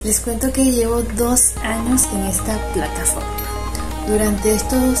Les cuento que llevo 2 años en esta plataforma. Durante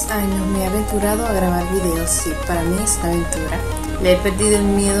estos 2 años me he aventurado a grabar videos, sí, para mí es una aventura. Le he perdido el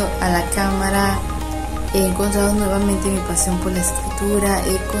miedo a la cámara, he encontrado nuevamente mi pasión por la escritura,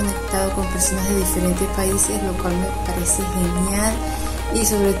 he conectado con personas de diferentes países, lo cual me parece genial. Y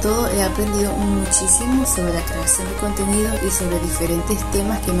sobre todo he aprendido muchísimo sobre la creación de contenido y sobre diferentes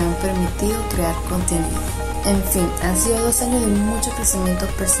temas que me han permitido crear contenido. En fin, han sido 2 años de mucho crecimiento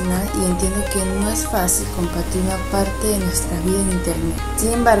personal y entiendo que no es fácil compartir una parte de nuestra vida en internet.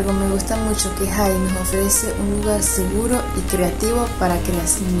 Sin embargo, me gusta mucho que Hive nos ofrece un lugar seguro y creativo para crear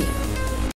sin miedo.